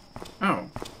 Oh.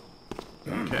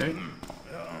 Okay.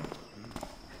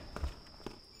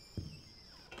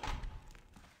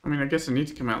 I mean, I guess I need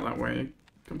to come out that way,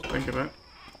 come to think of it.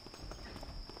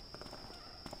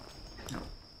 Oh,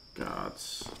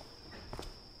 gods.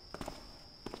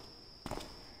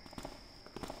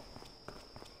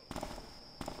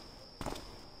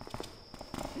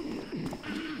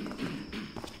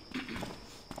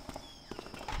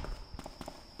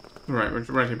 Right, we're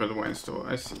right here by the wine store,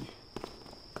 I see.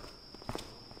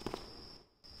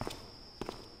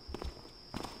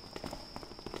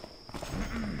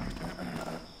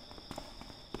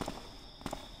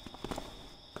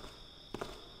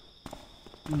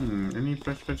 Any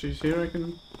fresh veggies here I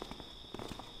can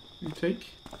take?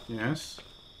 Yes.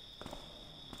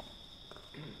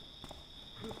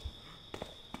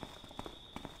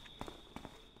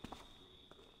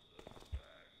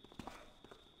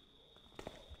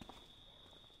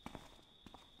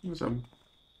 There's a... Is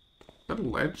that a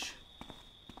ledge?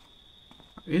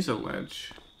 It is a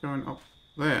ledge going up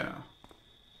there.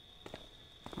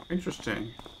 Oh,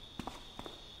 interesting.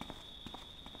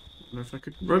 I wonder if I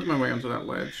could rope my way onto that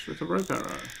ledge with a rope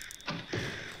arrow.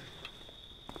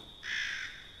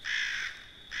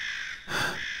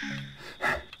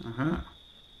 Uh-huh.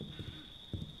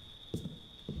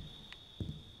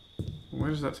 Where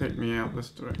does that take me out this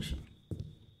direction?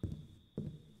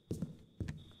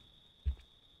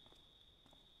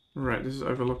 Right, this is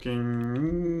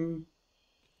overlooking...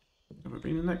 Have I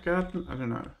been in that garden? I don't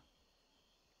know.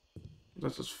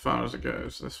 That's as far as it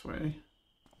goes, this way.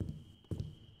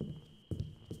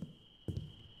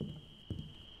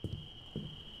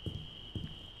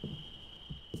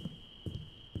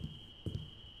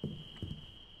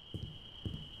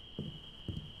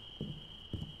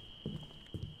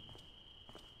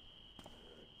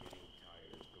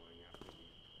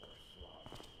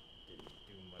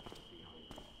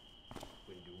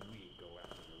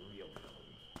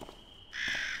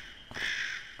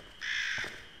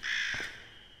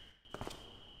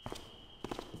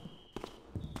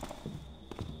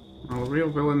 Well, the real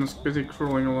villain is busy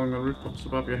crawling along the rooftops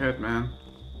above your head, man.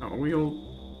 Are we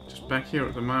all just back here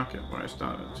at the market where I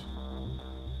started?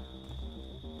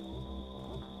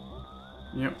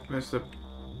 Yep, there's the...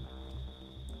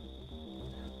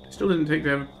 Still didn't take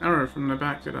the arrow from the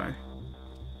back, did I?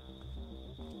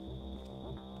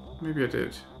 Maybe I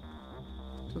did.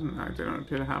 I don't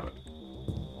appear to have it.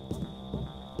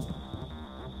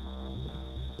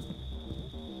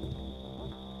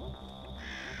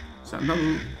 Is that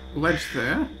another ledge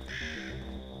there?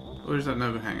 Or is that an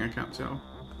overhang? I can't tell.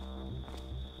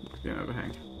 Could be an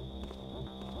overhang.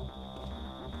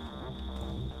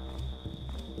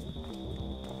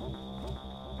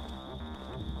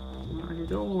 I can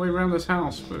go all the way around this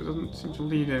house, but it doesn't seem to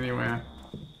lead anywhere.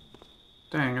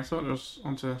 Dang, I thought it was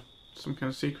onto some kind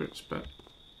of secrets, but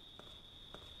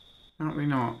apparently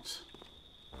not.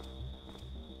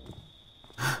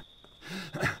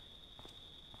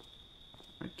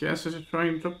 I guess I should try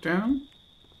and drop down.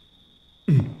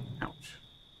 Ouch.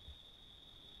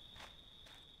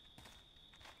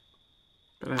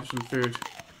 Better have some food.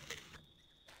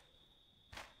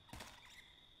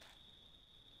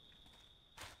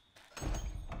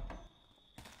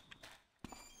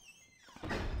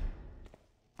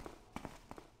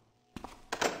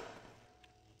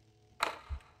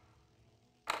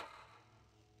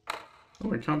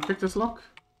 Oh, I can't pick this lock.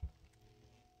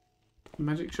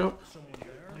 Magic shop.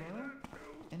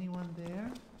 Anyone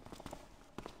there?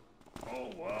 Oh,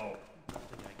 well.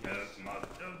 It must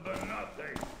have been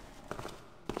nothing.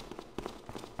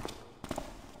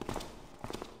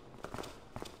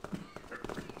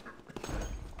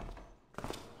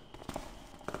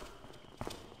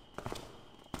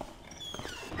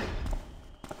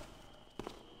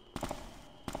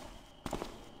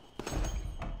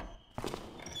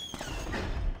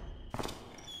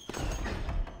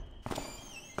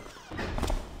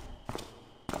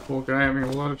 Poor guy having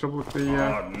a lot of trouble with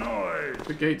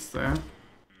the gates there.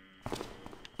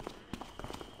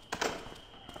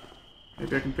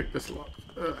 Maybe I can pick this lock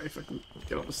if I can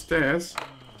get up the stairs.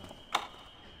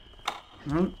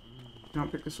 No,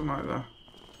 can't pick this one either.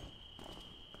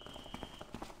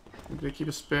 Maybe they keep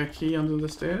a spare key under the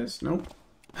stairs? Nope.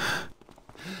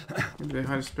 Maybe they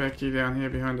hide a spare key down here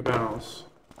behind the barrels.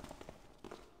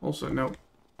 Also, nope.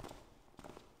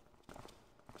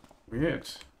 Weird.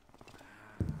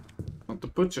 Not the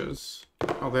butchers.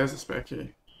 Oh, there's a spare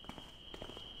key.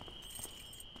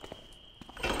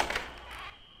 Okay,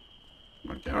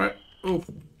 alright. Oh,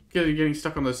 getting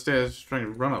stuck on those stairs, just trying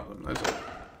to run up them. Those are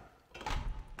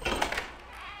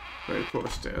very poor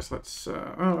stairs. Let's,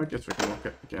 oh, I guess we can walk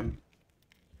it again.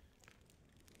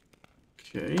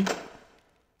 Okay.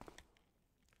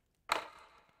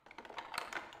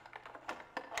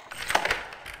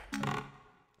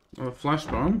 Another flash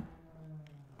bomb.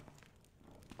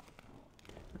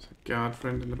 Guard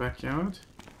friend in the backyard.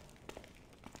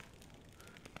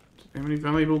 Do they have any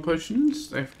valuable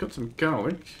potions? They've got some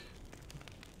garlic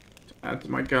to add to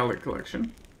my garlic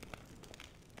collection.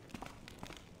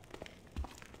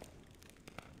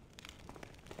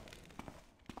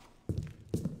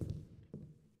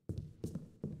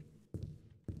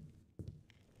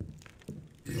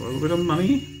 A little bit of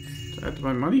money to add to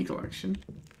my money collection.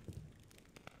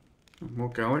 More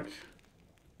garlic.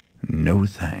 No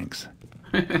thanks.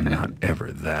 I'm not ever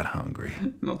that hungry.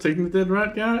 Not taking the dead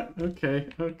rat, Garrett? Okay,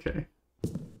 okay.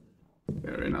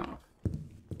 Fair enough.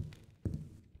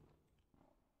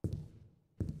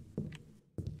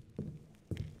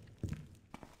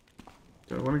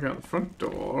 Do I want to go out the front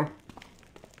door?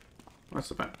 That's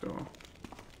the back door.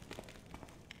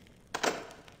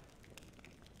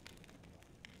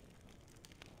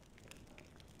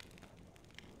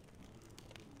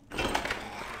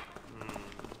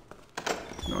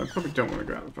 No, I probably don't want to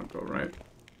go out the front door, right?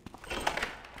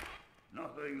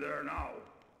 Nothing there now.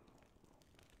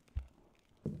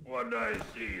 What did I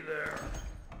see there?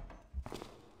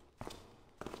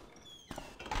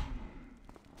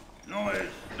 Noise,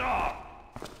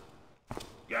 stop!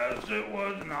 Guess it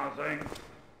was nothing.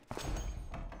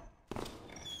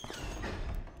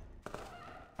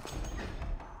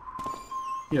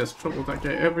 Yes, trouble with that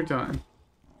gate every time.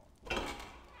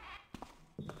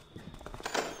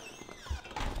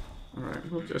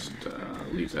 Alright, we'll just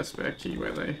leave that spare key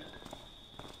where they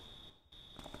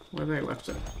left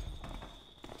it.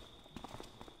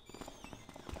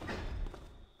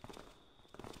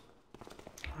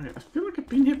 Alright, I feel like I've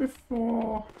been here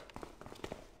before.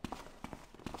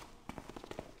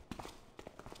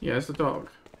 Yeah, it's the dog.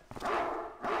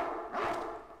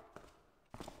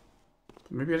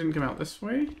 Maybe I didn't come out this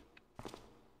way?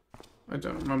 I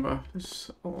don't remember.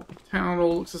 This town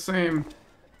all looks the same.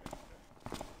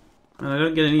 And I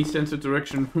don't get any sense of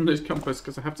direction from this compass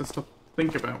because I have to stop to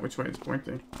think about which way it's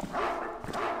pointing.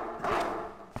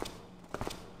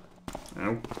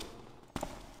 Ow.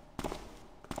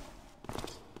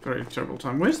 Very terrible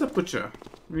time. Where's the butcher?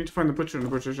 We need to find the butcher in the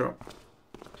butcher shop.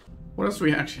 What else do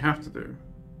we actually have to do?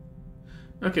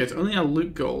 Okay, it's only our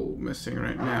loot goal missing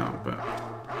right now, but...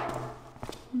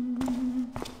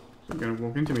 You're gonna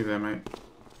walk into me there, mate.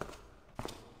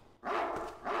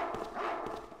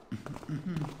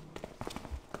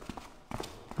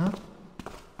 Huh?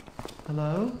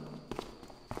 Hello?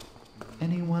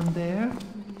 Anyone there?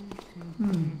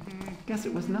 Guess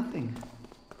it was nothing.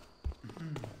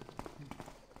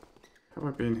 Have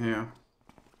I been here?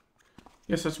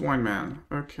 Yes, that's Wine Man.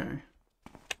 Okay.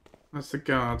 That's the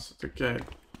guards at the gate.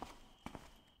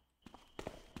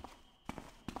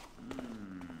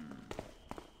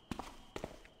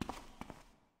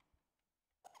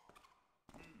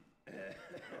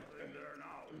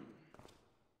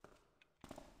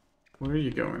 Where are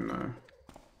you going, though?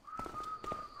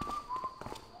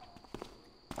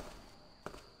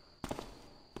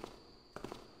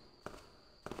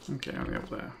 Okay, only up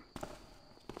there.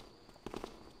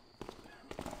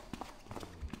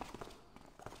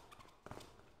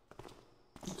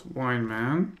 It's Wine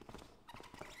Man.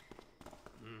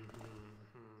 Do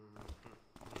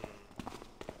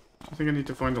you think I need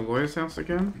to find the lawyer's house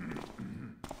again?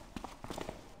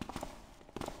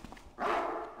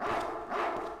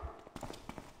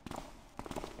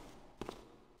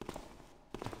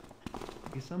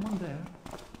 Is someone there?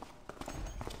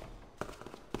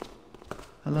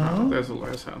 Hello? There's the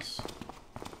lawyer's house.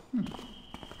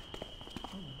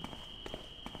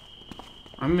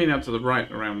 I haven't been out to the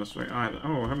right around this way either.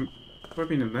 Oh, have I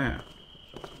been in there?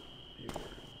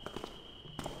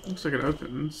 Looks like it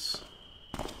opens.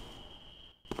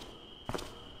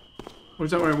 Or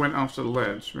is that where I went after the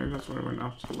ledge? Maybe that's where I went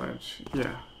after the ledge.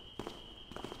 Yeah.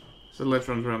 So the ledge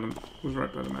runs around and was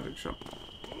right by the magic shop.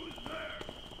 Who's there?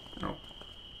 Oh.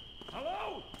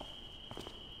 Hello?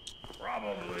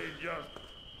 Probably just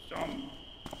some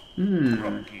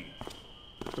rookie.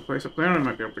 The place up there I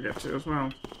might be able to get to as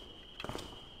well.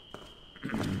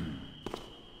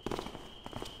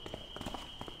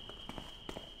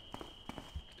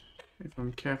 If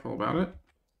I'm careful about it.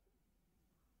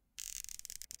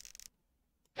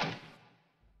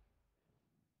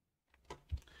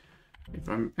 If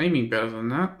I'm aiming better than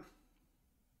that.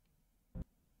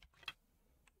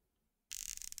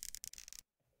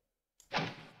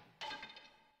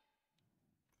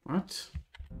 What?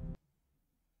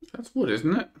 That's wood,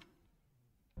 isn't it?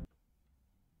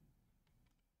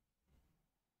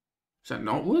 Is that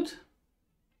not wood?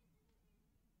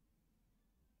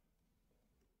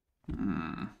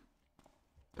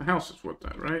 The house is wood,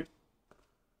 though, right?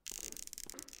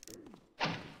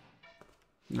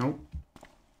 Nope.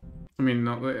 I mean,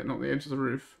 not the edge of the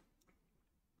roof.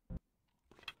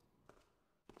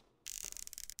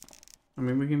 I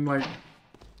mean, we can like.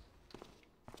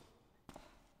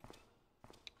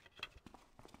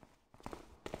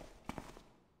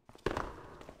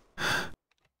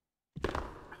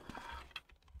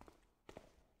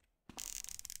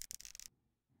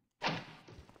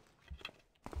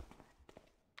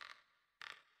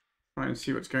 Try and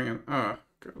see what's going on. Oh,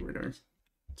 God, we're getting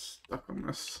stuck on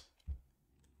this.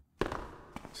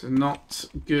 This is not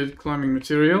good climbing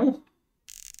material.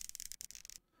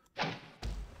 I'm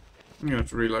gonna have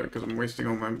to reload because I'm wasting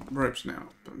all my ropes now.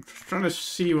 But I'm just trying to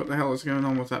see what the hell is going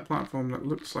on with that platform that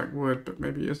looks like wood, but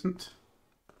maybe isn't.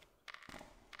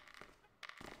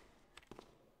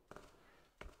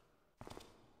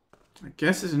 I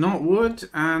guess it's not wood,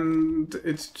 and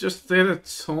it's just there to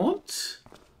taunt?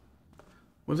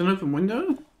 With an open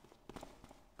window?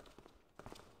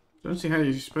 Don't see how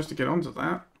you're supposed to get onto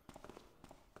that.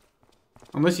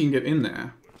 Unless you can get in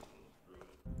there.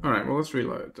 Alright, well let's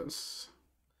reload this.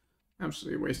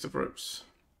 Absolutely a waste of ropes.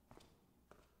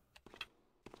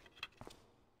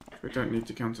 We don't need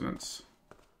to countenance.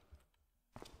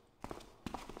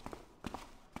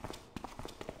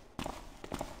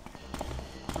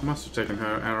 I must have taken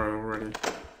her arrow already.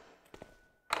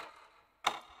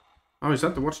 Oh, is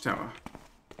that the watchtower?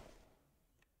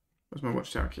 Where's my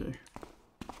watchtower key?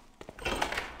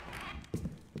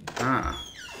 Ah.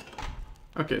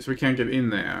 Okay, so we can get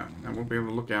in there, and we'll be able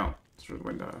to look out through the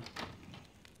window.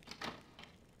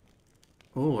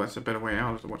 Oh, that's a better way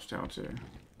out of the watchtower too.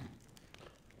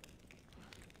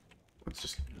 Let's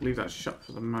just leave that shut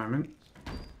for the moment.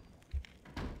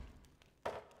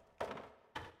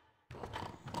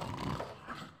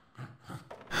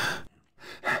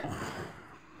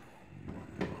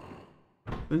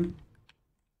 Then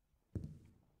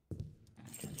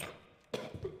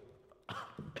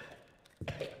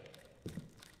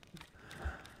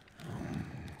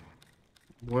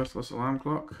worthless alarm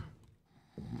clock.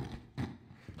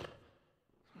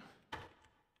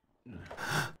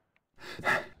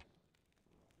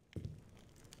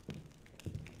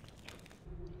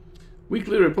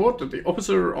 Weekly report of the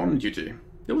officer on duty.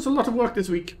 There was a lot of work this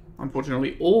week.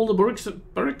 Unfortunately, all the barracks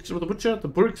of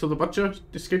the butcher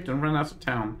escaped and ran out of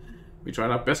town. We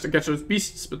tried our best to catch those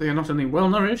beasts, but they are not only well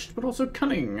nourished, but also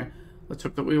cunning. Let's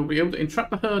hope that we will be able to entrap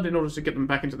the herd in order to get them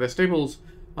back into their stables.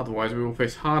 Otherwise, we will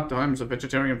face hard times of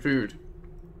vegetarian food.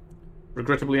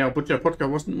 Regrettably, our butcher Potka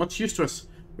wasn't much use to us.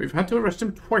 We've had to arrest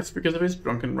him twice because of his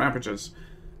drunken rampages.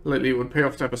 Lately, it would pay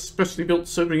off to have a specially built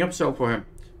sobering up cell for him.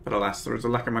 But alas, there is a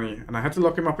lack of money, and I had to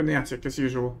lock him up in the attic as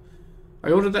usual. I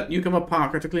ordered that newcomer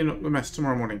Parker to clean up the mess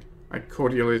tomorrow morning. I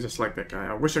cordially dislike that guy.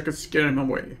 I wish I could scare him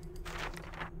away.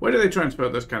 Why do they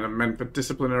transport those kind of men for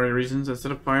disciplinary reasons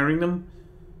instead of firing them?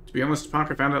 To be honest,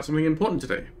 Parker found out something important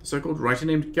today. The so-called writer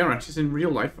named Garrett is in real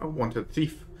life a wanted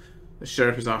thief. The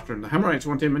sheriff is after him, the Hammerites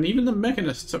want him, and even the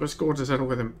mechanists have a score to settle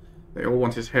with him. They all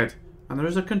want his head, and there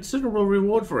is a considerable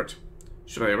reward for it.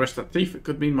 Should I arrest that thief, it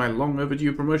could mean my long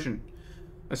overdue promotion.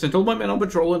 I sent all my men on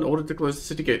patrol in order to close the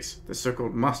city gates. This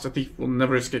so-called master thief will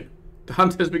never escape. The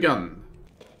hunt has begun.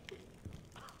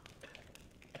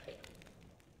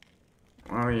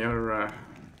 Oh, you're,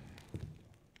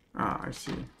 Ah, I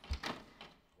see.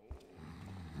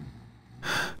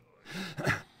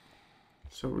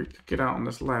 So we could get out on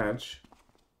this ledge.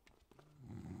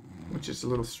 Which is a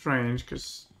little strange,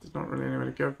 because there's not really anywhere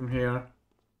to go from here.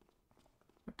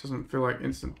 It doesn't feel like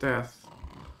instant death.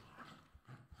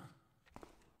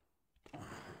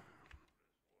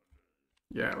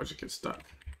 Yeah, we'll just get stuck.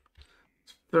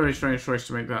 It's a very strange choice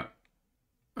to make that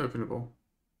openable.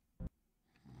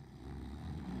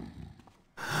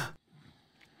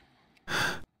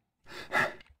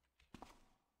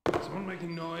 Someone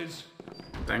making noise?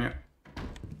 Dang it.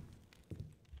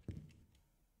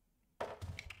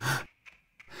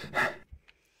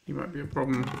 He might be a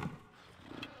problem.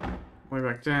 Way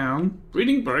back down.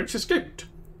 Breeding barracks escaped.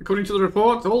 According to the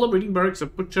report, all the breeding barracks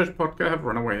of Butcher Potka have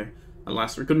run away.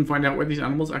 Alas, we couldn't find out where these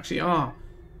animals actually are.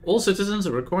 All citizens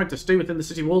are required to stay within the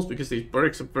city walls because these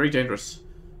barracks are very dangerous.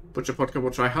 Butcher Potka will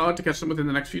try hard to catch them within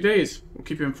the next few days. We'll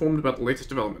keep you informed about the latest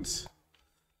developments.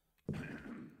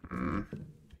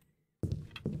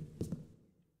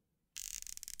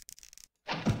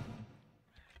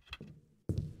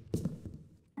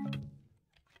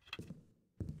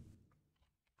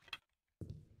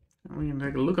 We can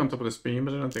take a look on top of this beam,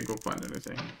 but I don't think we'll find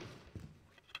anything.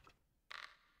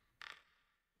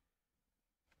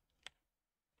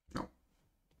 No.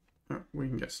 Oh, we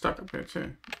can get stuck up here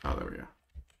too. Oh, there we go.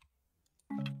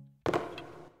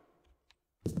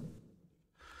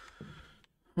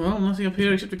 Well, nothing up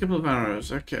here except a couple of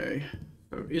arrows. Okay.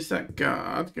 So is that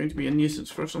guard going to be a nuisance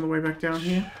for us on the way back down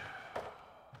here?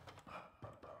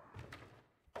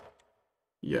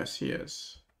 Yes, he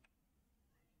is.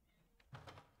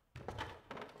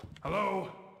 Hello?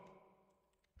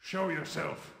 Show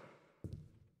yourself.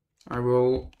 I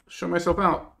will show myself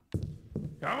out.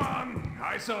 Come on,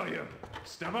 I saw you.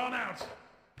 Step on out.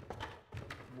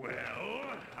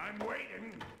 Well, I'm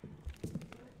waiting.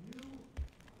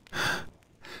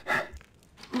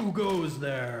 Who goes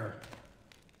there?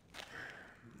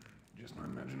 Just my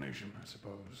imagination, I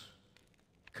suppose.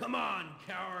 Come on,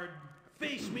 coward.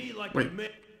 Face me like Wait. a man.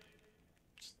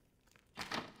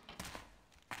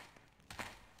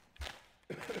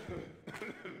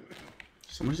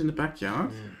 Someone's in the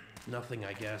backyard? Nothing,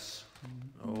 I guess.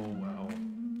 Oh, well.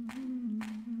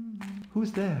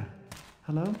 Who's there?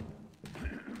 Hello?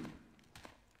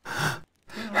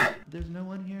 Well, there's no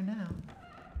one here now.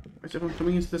 Why is everyone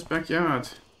coming into this backyard?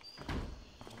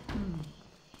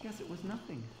 Guess it was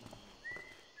nothing.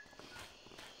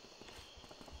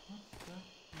 What's that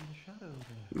in the shop?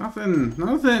 Nothing.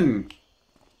 Nothing.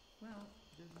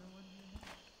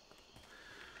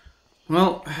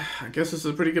 Well, I guess this is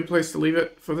a pretty good place to leave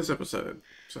it for this episode.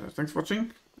 So thanks for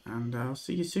watching, and I'll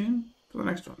see you soon for the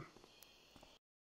next one.